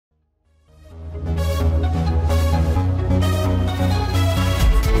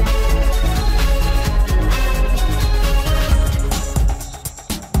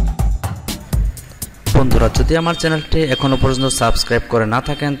বন্ধুরা যদি আমার চ্যানেলটি এখনো পর্যন্ত সাবস্ক্রাইব করে না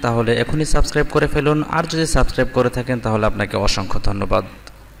থাকেন তাহলে এখনই সাবস্ক্রাইব করে ফেলুন, আর যদি সাবস্ক্রাইব করে থাকেন তাহলে আপনাকে অসংখ্য ধন্যবাদ।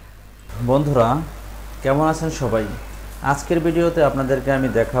 বন্ধুরা কেমন আছেন সবাই? আজকের ভিডিওতে আপনাদেরকে আমি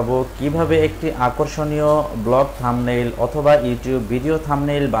দেখাবো কিভাবে একটি আকর্ষণীয় ব্লগ থাম্বনেইল অথবা ইউটিউব ভিডিও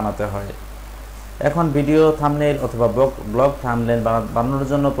থাম্বনেইল বানাতে হয়। এখন ভিডিও থাম্বনেইল অথবা ব্লগ থাম্বনেইল বানানোর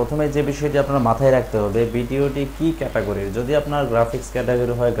জন্য প্রথমে যে বিষয়টি আপনার মাথায় রাখতে হবে, ভিডিওটি কি ক্যাটাগরির। যদি আপনার গ্রাফিক্স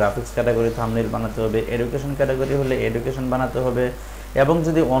ক্যাটাগরি হয় গ্রাফিক্স ক্যাটাগরি থাম্বনেইল বানাতে হবে, এডুকেশন ক্যাটাগরি হলে এডুকেশন বানাতে হবে, এবং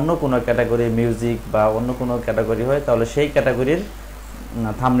যদি অন্য কোনো ক্যাটাগরি মিউজিক বা অন্য কোনো ক্যাটাগরি হয় তাহলে সেই ক্যাটাগরির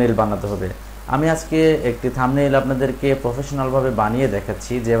থাম্বনেইল বানাতে হবে। আমি আজকে একটি থাম্বনেইল আপনাদেরকে প্রফেশনালভাবে বানিয়ে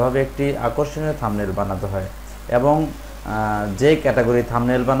দেখাচ্ছি, যেভাবে একটি আকর্ষণীয় থাম্বনেইল বানাতে হয়, এবং যে ক্যাটাগরি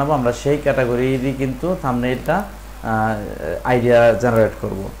থাম্বনেইল বানাবো আমরা সেই ক্যাটাগরিরই কিন্তু থাম্বনেইলটা আইডিয়া জেনারেট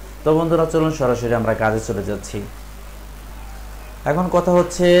করব। তো বন্ধুরা চলুন সরাসরি আমরা কাজে চলে যাচ্ছি। এখন কথা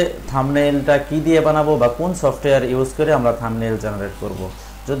হচ্ছে থাম্বনেইলটা কি দিয়ে বানাবো বা কোন সফটওয়্যার ইউজ করে আমরা থাম্বনেইল জেনারেট করব।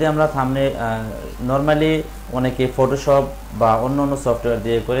 যদি আমরা থাম্বনেইল নরমালি অনেকে ফটোশপ বা অন্য অন্য সফটওয়্যার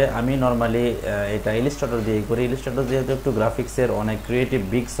দিয়ে করে, আমি নরমালি এটা ইলাস্ট্রেটর দিয়ে করি। ইলাস্ট্রেটর যেহেতু একটু গ্রাফিক্সের অনেক ক্রিয়েটিভ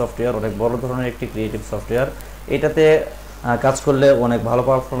বিগ সফটওয়্যার, অনেক বড় ধরনের একটি ক্রিয়েটিভ সফটওয়্যার, এটাতে কাজ করলে অনেক ভালো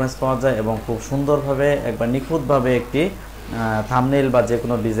পারফরমেন্স পাওয়া যায় এবং খুব সুন্দরভাবে একবার নিখুঁতভাবে একটি থাম্বনেইল বা যে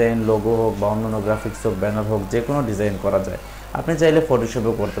কোনো ডিজাইন, লোগো হোক বা অন্যান্য গ্রাফিক্স হোক, ব্যানার হোক, যে কোনো ডিজাইন করা যায়। আপনি চাইলে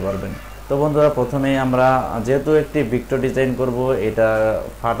ফটোশপেও করতে পারবেন। তো বন্ধুরা প্রথমেই আমরা যেহেতু একটি ভিক্টর ডিজাইন করব, এটা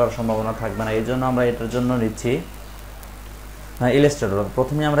ফাটার সম্ভাবনা থাকবে না, এই জন্য আমরা এটার জন্য নিচ্ছি ইলাস্ট্রেটর।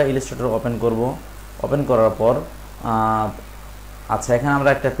 প্রথমে আমরা ইলাস্ট্রেটর ওপেন করব। ওপেন করার পর আচ্ছা, এখানে আমরা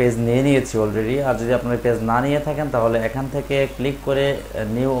একটা পেজ নিয়ে নিয়েছি অলরেডি। আর যদি আপনারা পেজ না নিয়ে থাকেন তাহলে এখান থেকে ক্লিক করে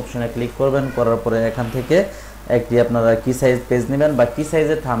নিউ অপশনে ক্লিক করবেন। করার পরে এখান থেকে একটি আপনারা কি সাইজ পেজ নেবেন বা কি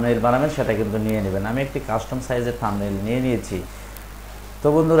সাইজের থাম্বনেইল বানাবেন সেটা কিন্তু নিয়ে নেবেন। আমি একটি কাস্টম সাইজের থাম্বনেইল নিয়ে নিয়েছি। তো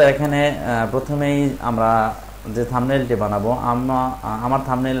বন্ধুরা এখানে প্রথমেই আমরা যে থাম্বনেইলটি বানাবো, আমার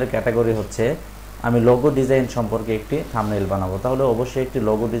থাম্বনেইলের ক্যাটাগরি হচ্ছে আমি লোগো ডিজাইন সম্পর্কে একটি থাম্বনেইল বানাবো। তাহলে অবশ্যই একটি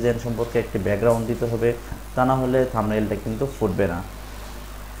লোগো ডিজাইন সম্পর্কে একটি ব্যাকগ্রাউন্ড দিতে হবে, তা না হলে থাম্বনেইলটা কিন্তু ফুটবে না।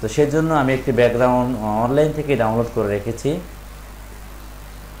 তো সেই জন্য আমি একটি ব্যাকগ্রাউন্ড অনলাইন থেকে ডাউনলোড করে রেখেছি।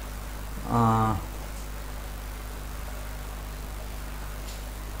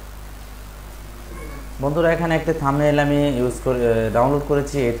 বন্ধুরা এখানে একটা থাম্বনেইল আমি ডাউনলোড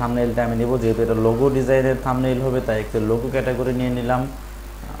করেছি। এই থাম্বনেইলটা আমি নেব, যেহেতু এটা লোগো ডিজাইনের থাম্বনেইল হবে তাই একটা লোগো ক্যাটাগরি নিয়ে নিলাম।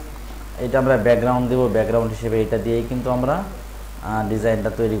 এটা আমরা ব্যাকগ্রাউন্ড দেব, ব্যাকগ্রাউন্ড হিসেবে এটা দিয়েই কিন্তু আমরা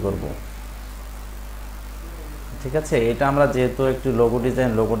ডিজাইনটা তৈরি করব। ঠিক আছে, এটা আমরা যেহেতু একটি লোগো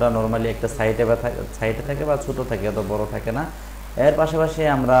ডিজাইন, লোগোটা নর্মালি একটা সাইডে থাকে বা ছোটো থাকে, এত বড় থাকে না। এর পাশাপাশি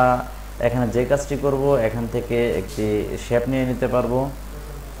আমরা এখানে যে কাজটি করব, এখান থেকে একটি শেপ নিয়ে নিতে পারবো।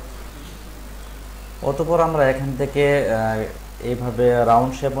 অতঃপর আমরা এখান থেকে এইভাবে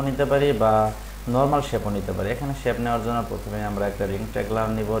রাউন্ড শেপও নিতে পারি বা নর্মাল শেপও নিতে পারি। এখানে শেপ নেওয়ার জন্য প্রথমে আমরা একটা রেক্ট্যাঙ্গুলার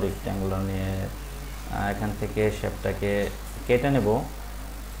নিব। রেক্ট্যাঙ্গুলার নিয়ে এখান থেকে শেপটাকে কেটে নেব।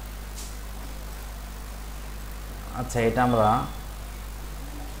 আচ্ছা, এটা আমরা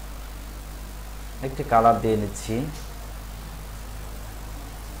একটি কালার দিয়ে নিচ্ছি,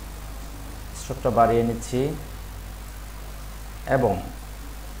 স্ট্রোকটা বাড়িয়ে নিচ্ছি, এবং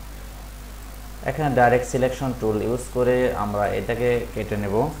এখানে ডাইরেক্ট সিলেকশন টুল ইউজ করে আমরা এটাকে কেটে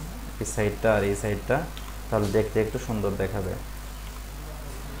নেব, এই সাইডটা আর এই সাইডটা, তাহলে দেখতে একটু সুন্দর দেখাবে।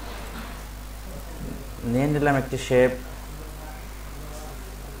 নিয়ে নিলাম একটি শেপ।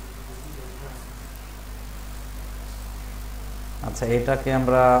 আচ্ছা, এটাকে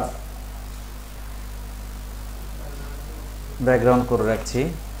আমরা ব্যাকগ্রাউন্ড করে রাখছি।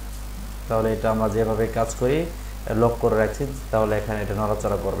 তাহলে এটা আমরা যেভাবে কাজ করি লক করে রাখছি, তাহলে এখানে এটা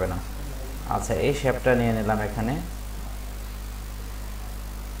নড়াচড়া করবে না। আচ্ছা, এই শেপটা নিয়ে নিলাম। এখানে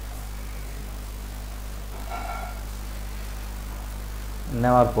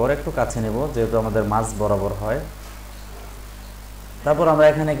নেওয়ার পর একটু কাছে নেব, যেহেতু আমাদের মাঝ বরাবর হয়। তারপর আমরা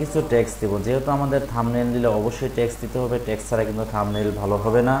এখানে কিছু টেক্সট দেব। যেহেতু আমাদের থাম্বনেইল দিলে অবশ্যই টেক্সট দিতে হবে, টেক্সট ছাড়া কিন্তু থাম্বনেইল ভালো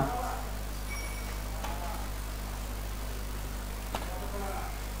হবে না।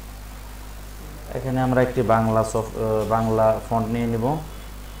 এখানে আমরা একটি বাংলা ফন্ট নিয়ে নিব।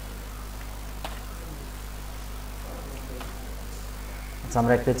 আচ্ছা,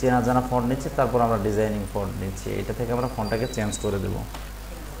 আমরা একটা চেনা জানা ফন্ট নিচ্ছি, তারপর আমরা ডিজাইনিং ফন্ট নিচ্ছি। এটা থেকে আমরা ফন্টটাকে চেঞ্জ করে দেব।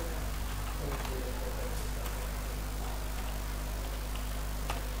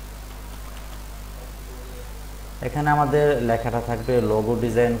 এখানে আমাদের লেখাটা থাকবে লোগো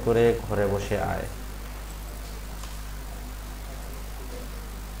ডিজাইন করে ঘরে বসে আয়।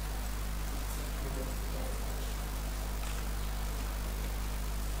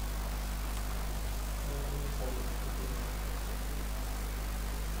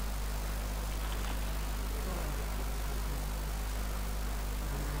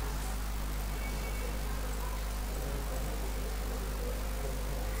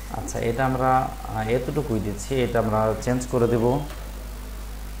 আচ্ছা, এটা আমরা এতটুকুই দিচ্ছি, এটা আমরা চেঞ্জ করে দেব।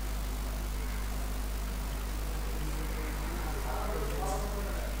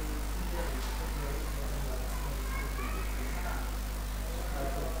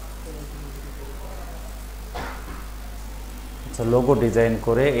 আচ্ছা, লোগো ডিজাইন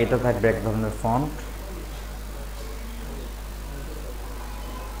করে এটা থাকবে এক ধরনের ফন্ট।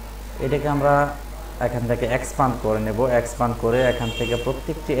 এটাকে আমরা এখান থেকে এক্সপান্ড করে নেব। এক্সপান্ড করে এখান থেকে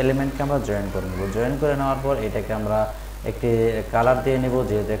প্রত্যেকটি এলিমেন্টকে আমরা জয়েন করে নেব। জয়েন করে নেওয়ার পর এটাকে আমরা একটি কালার দিয়ে নেব,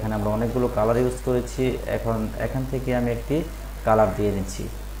 যেহেতু এখানে আমরা অনেকগুলো কালার ইউজ করেছি। এখন এখান থেকে আমি একটি কালার দিয়ে নিচ্ছি,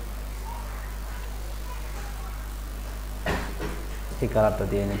 এই কালারটা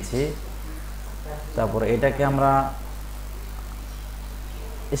দিয়ে নিচ্ছি। তারপর এটাকে আমরা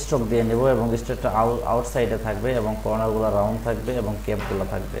স্ট্রোক দিয়ে নেব এবং স্ট্রোকটা আউটসাইডে থাকবে এবং কর্নারগুলো রাউন্ড থাকবে এবং ক্যাপগুলো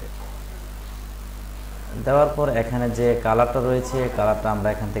থাকবে। দেওয়ার পর এখানে যে কালারটা রয়েছে, কালারটা আমরা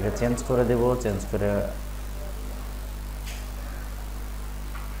এখান থেকে চেঞ্জ করে দেব। চেঞ্জ করে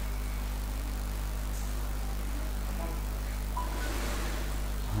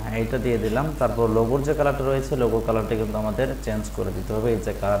এইটা দিয়ে দিলাম। তারপর লোগোর যে কালারটা রয়েছে, লোগোর কালারটা কিন্তু আমাদের চেঞ্জ করে দিতে হবে। এই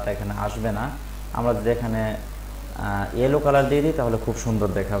যে কালারটা এখানে আসবে না, আমরা যদি এখানে ইয়েলো কালার দিয়ে দিই তাহলে খুব সুন্দর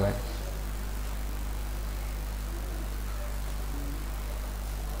দেখাবে।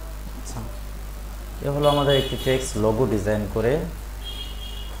 আচ্ছা, এ হলো আমাদের একটি টেক্সট লোগো ডিজাইন করে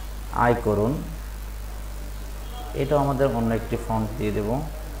আই করুন। এটাও আমাদের অন্য একটি ফন্ট দিয়ে দেব।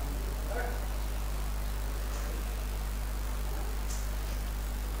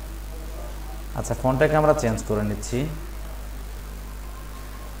 আচ্ছা, ফন্টটাকে আমরা চেঞ্জ করে নিচ্ছি।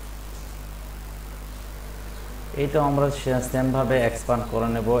 এইটাও আমরা সেমভাবে এক্সপান্ড করে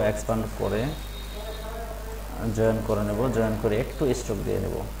নেব। এক্সপান্ড করে জয়েন করে নেব। জয়েন করে একটু স্ট্রোক দিয়ে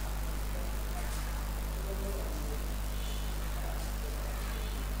নেব।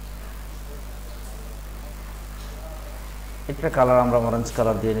 একটা কালার আমরা অরেঞ্জ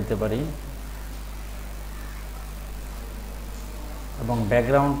কালার দিয়ে নিতে পারি এবং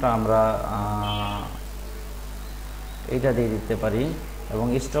ব্যাকগ্রাউন্ডটা আমরা এইটা দিয়ে দিতে পারি এবং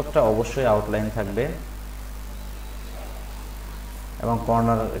স্ট্রোকটা অবশ্যই আউটলাইন থাকবে এবং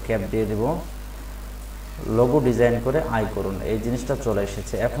কর্নার ক্যাপ দিয়ে দেব। লোগো ডিজাইন করে আই করুন, এই জিনিসটা চলে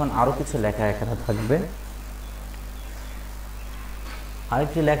এসেছে। এখন আরও কিছু লেখা এখানে থাকবে।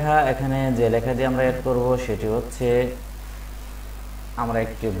 আরেকটি লেখা এখানে যে লেখা দিয়ে আমরা অ্যাড করব সেটি হচ্ছে, আমরা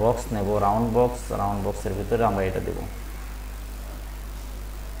একটি বক্স নেব, রাউন্ড বক্স। রাউন্ড বক্সের ভিতরে আমরা এটা দেব।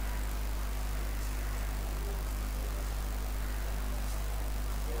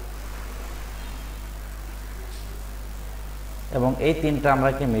 এবং এই তিনটা আমরা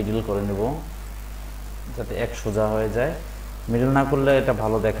কি মিডল করে নেব, যাতে এক সোজা হয়ে যায়। মিডল না করলে এটা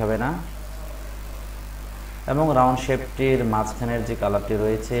ভালো দেখাবে না। এবং রাউন্ড শেপটির মাঝখানের যে কালারটি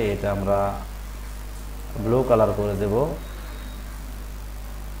রয়েছে, এটা আমরা ব্লু কালার করে দেব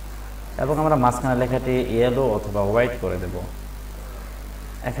এবং আমরা মাঝখানের লেখাটি ইয়েলো অথবা হোয়াইট করে দেব।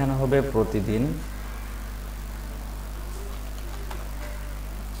 এখানে হবে প্রতিদিন,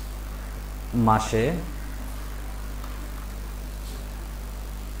 মাসে,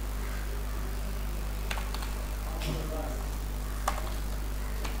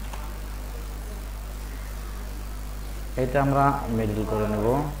 এটা আমরা মিডল করে নেব।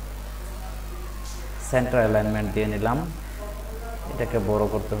 সেন্টার অ্যালাইনমেন্ট দিয়ে নিলাম। এটাকে বড়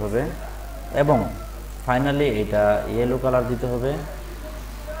করতে হবে এবং ফাইনালি এটা ইয়েলো কালার দিতে হবে।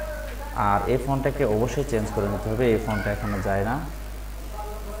 আর এই ফন্টটাকে অবশ্যই চেঞ্জ করে নিতে হবে, এই ফন্টটা এখানে যায় না।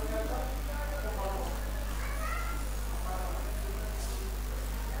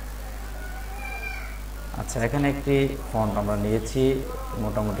 আচ্ছা, এখানে একটি ফন্ট আমরা নিয়েছি,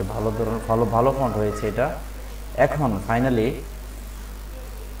 মোটামুটি ভালো ধরনের ভালো ফন্ট হয়েছে এটা। এখন ফাইনালি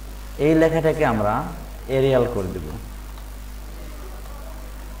এই লেখাটাকে আমরা এরিয়াল করে দেব।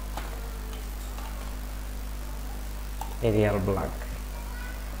 Arial black.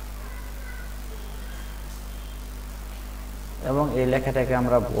 এবং এই লেখাটাকে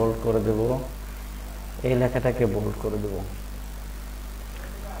আমরা বোল্ড করে দেব। এই লেখাটাকে বোল্ড করে দেব।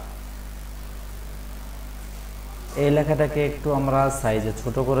 এই লেখাটাকে একটু আমরা সাইজে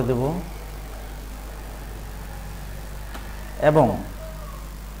ছোট করে দেব এবং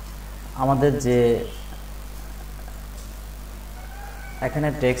আমাদের যে এখানে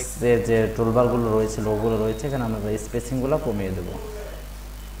টেক্সটের যে টুলবারগুলো রয়েছে, লোগোগুলো রয়েছে, এখানে আমরা স্পেসিংগুলো কমিয়ে দেব।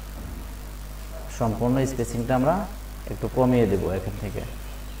 সম্পূর্ণ স্পেসিংটা আমরা একটু কমিয়ে দেব এখান থেকে।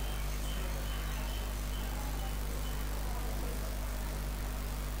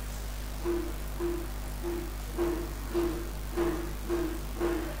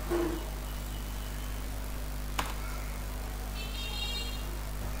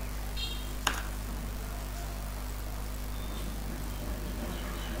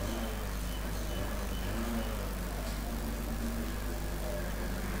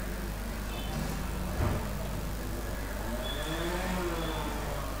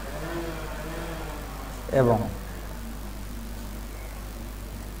 এবং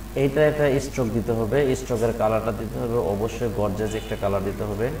এইটা একটা স্ট্রোক দিতে হবে, স্ট্রোকের কালারটা দিতে হবে অবশ্যই গর্জিয়াস একটা কালার দিতে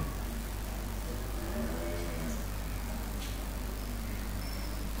হবে।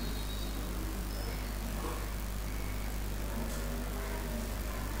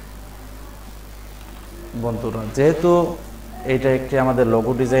 বন্ধুরা যেহেতু এটা একটি আমাদের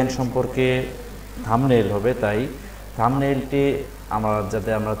লোগো ডিজাইন সম্পর্কে থাম্বনেইল হবে, তাই থাম্বনেইলটি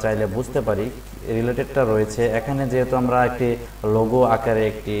আমরা চাইলে বুঝতে পারি রিলেটেডটা রয়েছে এখানে। যেহেতু আমরা একটি লোগো আকারে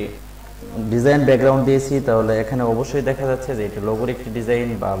একটি ডিজাইন ব্যাকগ্রাউন্ড দিয়েছি, তাহলে এখানে অবশ্যই দেখা যাচ্ছে যে এটি লোগোর একটি ডিজাইন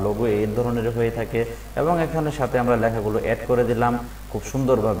বা লোগো এই ধরনের হয়ে থাকে। এবং এখানে সাথে আমরা লেখাগুলো অ্যাড করে দিলাম খুব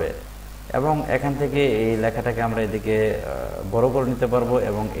সুন্দরভাবে, এবং এখান থেকে এই লেখাটাকে আমরা এদিকে বড় করে নিতে পারবো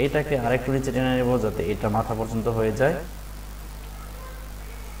এবং এইটাকে আরেকটু নিচে টেনে নেব যাতে এটা মাথা পর্যন্ত হয়ে যায়।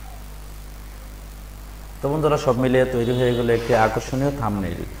 তো বন্ধুরা সব মিলিয়ে তৈরি হয়ে গেল একটি আকর্ষণীয়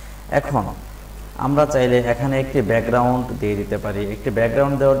থাম্বনেইল। এখন আমরা চাইলে এখানে একটি ব্যাকগ্রাউন্ড দিয়ে দিতে পারি। একটি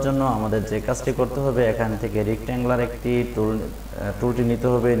ব্যাকগ্রাউন্ড দেওয়ার জন্য আমাদের যে কাজটি করতে হবে, এখান থেকে রেক্ট্যাঙ্গুলার একটি টুলটি নিতে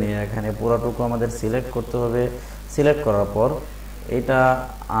হবে, নিয়ে এখানে পুরোটুকু আমাদের সিলেক্ট করতে হবে। সিলেক্ট করার পর এটা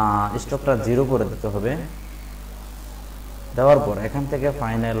স্ট্রোকটা 0 করে দিতে হবে। দেওয়ার পর এখান থেকে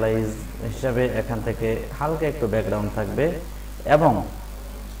ফাইনালাইজ হিসাবে এখান থেকে হালকা একটু ব্যাকগ্রাউন্ড থাকবে এবং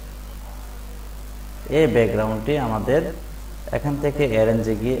এই ব্যাকগ্রাউন্ডটি আমাদের এখান থেকে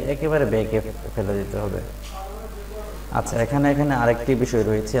অ্যারেঞ্জে গিয়ে একেবারে ব্যাকে ফেলে দিতে হবে। আচ্ছা, এখানে আরেকটি বিষয়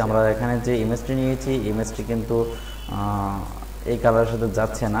রয়েছে। আমরা এখানে যে ইমেজটি নিয়েছি, ইমেজটি কিন্তু এই কালারের সাথে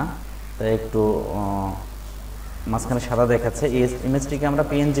যাচ্ছে না, তাই একটু মাঝখানে সাদা দেখাচ্ছে। এই ইমেজটিকে আমরা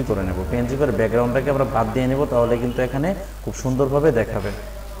পিএনজি করে নেব। পিএনজি করে ব্যাকগ্রাউন্ডটাকে আমরা বাদ দিয়ে নেব, তাহলে কিন্তু এখানে খুব সুন্দরভাবে দেখাবে।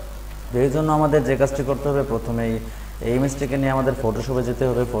 এই জন্য আমাদের যে কাজটি করতে হবে, প্রথমেই এই ইমেজটিকে নিয়ে আমাদের ফটোশপে যেতে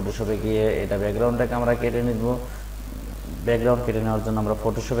হবে। ফটোশপে গিয়ে এটা ব্যাকগ্রাউন্ডটাকে আমরা কেটে নিব। ব্যাকগ্রাউন্ড কেটে নেওয়ার জন্য আমরা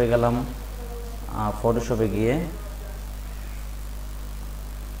ফটোশপে গেলাম। ফটোশপে গিয়ে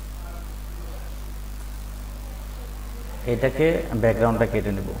এটাকে ব্যাকগ্রাউন্ডটা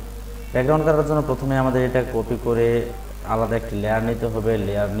কেটে নেব। ব্যাকগ্রাউন্ড কাটার জন্য প্রথমে আমাদের এটা কপি করে আলাদা একটি লেয়ার নিতে হবে।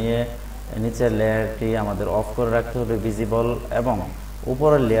 লেয়ার নিয়ে নিচের লেয়ারটি আমাদের অফ করে রাখতে হবে ভিজিবল, এবং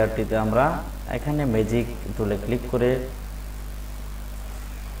উপরের লেয়ারটিতে আমরা এখানে ম্যাজিক টুলে ক্লিক করে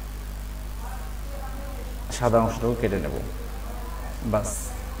সাদা অংশটুকু কেটে নেব। বাস,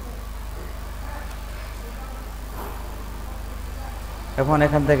 এখন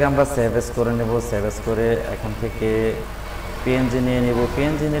এখান থেকে আমরা সেভ এস করে নেব। সেভ এস করে এখান থেকে পিএনজি নিয়ে নেব।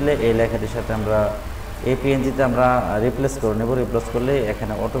 পিএনজি নিলে এই লেখাটির সাথে আমরা এই পিএনজিতে আমরা রিপ্লেস করে নেব। রিপ্লেস করলে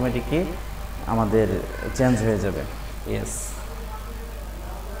এখানে অটোমেটিকই আমাদের চেঞ্জ হয়ে যাবে। ইয়েস,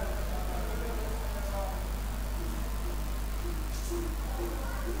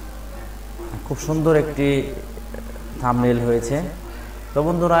 খুব সুন্দর একটি থাম্বনেইল হয়েছে। তো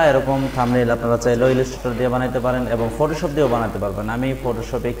বন্ধুরা এরকম থাম্বনেইল আপনারা চাইলেও ইলাস্ট্রেটর দিয়ে বানাতে পারেন এবং ফটোশপ দিয়েও বানাতে পারবেন। আমি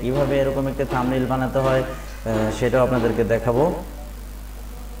ফটোশপে কিভাবে এরকম একটি থাম্বনেইল বানাতে হয় সেটাও আপনাদেরকে দেখাবো।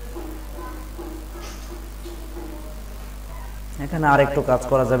 এখানে আরেকটু কাজ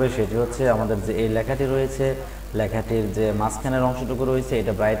করা যাবে, সেটি হচ্ছে আমাদের যে এই লেখাটি রয়েছে, লেখাটির যে মাঝখানের অংশটুকু রয়েছে,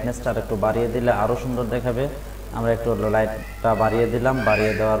 এটা ব্রাইটনেসটা আরেকটু বাড়িয়ে দিলে আরও সুন্দর দেখাবে। আমরা একটু লাইটটা বাড়িয়ে দিলাম।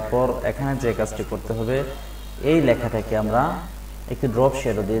 বাড়িয়ে দেওয়ার পর এখানে যে কাজটি করতে হবে, এই লেখাটাকে আমরা একটি ড্রপ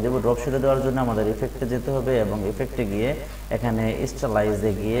শেডো দিয়ে দেবো। ড্রপ শেডো দেওয়ার জন্য আমাদের ইফেক্টে যেতে হবে এবং ইফেক্টে গিয়ে এখানে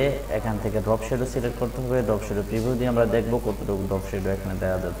স্টাইলাইজে গিয়ে এখান থেকে ড্রপ শেডো সিলেক্ট করতে হবে। ড্রপ শেডো প্রিভিউ দিয়ে আমরা দেখবো কতটুকু ড্রপ শেডো এখানে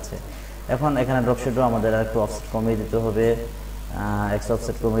দেওয়া যাচ্ছে। এখন এখানে ড্রপ শেডো আমাদের একটু অফসেট কমিয়ে দিতে হবে,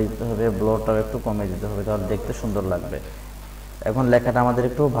 অফসেট কমিয়ে দিতে হবে, ব্লোটাও একটু কমিয়ে দিতে হবে, তাহলে দেখতে সুন্দর লাগবে। এখন লেখাটা আমাদের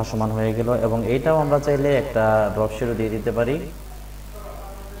একটু ভাসমান হয়ে গেল এবং এইটাও আমরা চাইলে একটা ড্রপ শেডো দিয়ে দিতে পারি।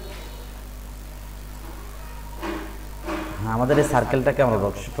 আমাদের এই সার্কেলটাকে আমরা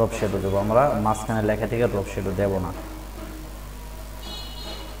ড্রপ শেডো দেবো, আমরা মাঝখানে লেখাটিকে ড্রপ শেডো দেব না।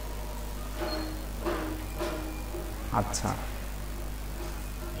 আচ্ছা,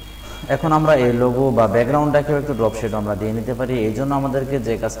 এখন আমরা এই লোগো বা ব্যাকগ্রাউন্ডটাকেও একটু ড্রপ শেডো আমরা দিয়ে নিতে পারি। এই জন্য আমাদেরকে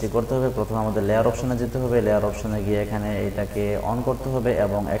যে কাজটি করতে হবে, প্রথমে আমাদের লেয়ার অপশনে যেতে হবে। লেয়ার অপশনে গিয়ে এখানে এটাকে অন করতে হবে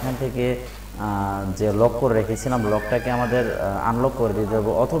এবং এখান থেকে যে লক করে রেখেছিলাম লকটাকে আমাদের আনলক করে দিতে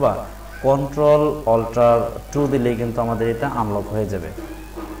হবে, অথবা Ctrl+Alt+2 দিলেই কিন্তু আমাদের এটা আনলক হয়ে যাবে।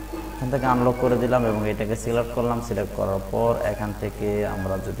 এখান থেকে আনলক করে দিলাম এবং এটাকে সিলেক্ট করলাম। সিলেক্ট করার পর এখান থেকে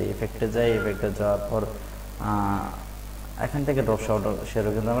আমরা যদি ইফেক্টে যাই, ইফেক্টে যাওয়ার পর এখান থেকে ড্রপ শেডো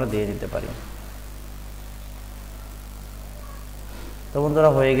কিন্তু আমরা দিয়ে দিতে পারি। তো বন্ধুরা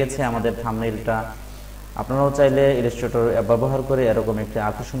হয়ে গেছে আমাদের থাম্বনেইলটা। আপনারাও চাইলে ইলাস্ট্রেটর ব্যবহার করে এরকম একটি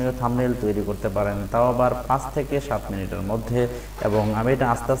আকর্ষণীয় থাম্বনেইল তৈরি করতে পারেন, তাও আবার 5 থেকে 7 মিনিটের মধ্যে। এবং আমি এটা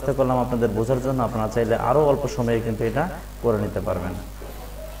আস্তে আস্তে করলাম আপনাদের বোঝার জন্য, আপনারা চাইলে আরও অল্প সময়ে কিন্তু এটা করে নিতে পারবেন।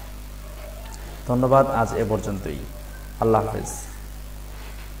 তো ধন্যবাদ, আজ এ পর্যন্তই। আল্লাহ হাফেজ।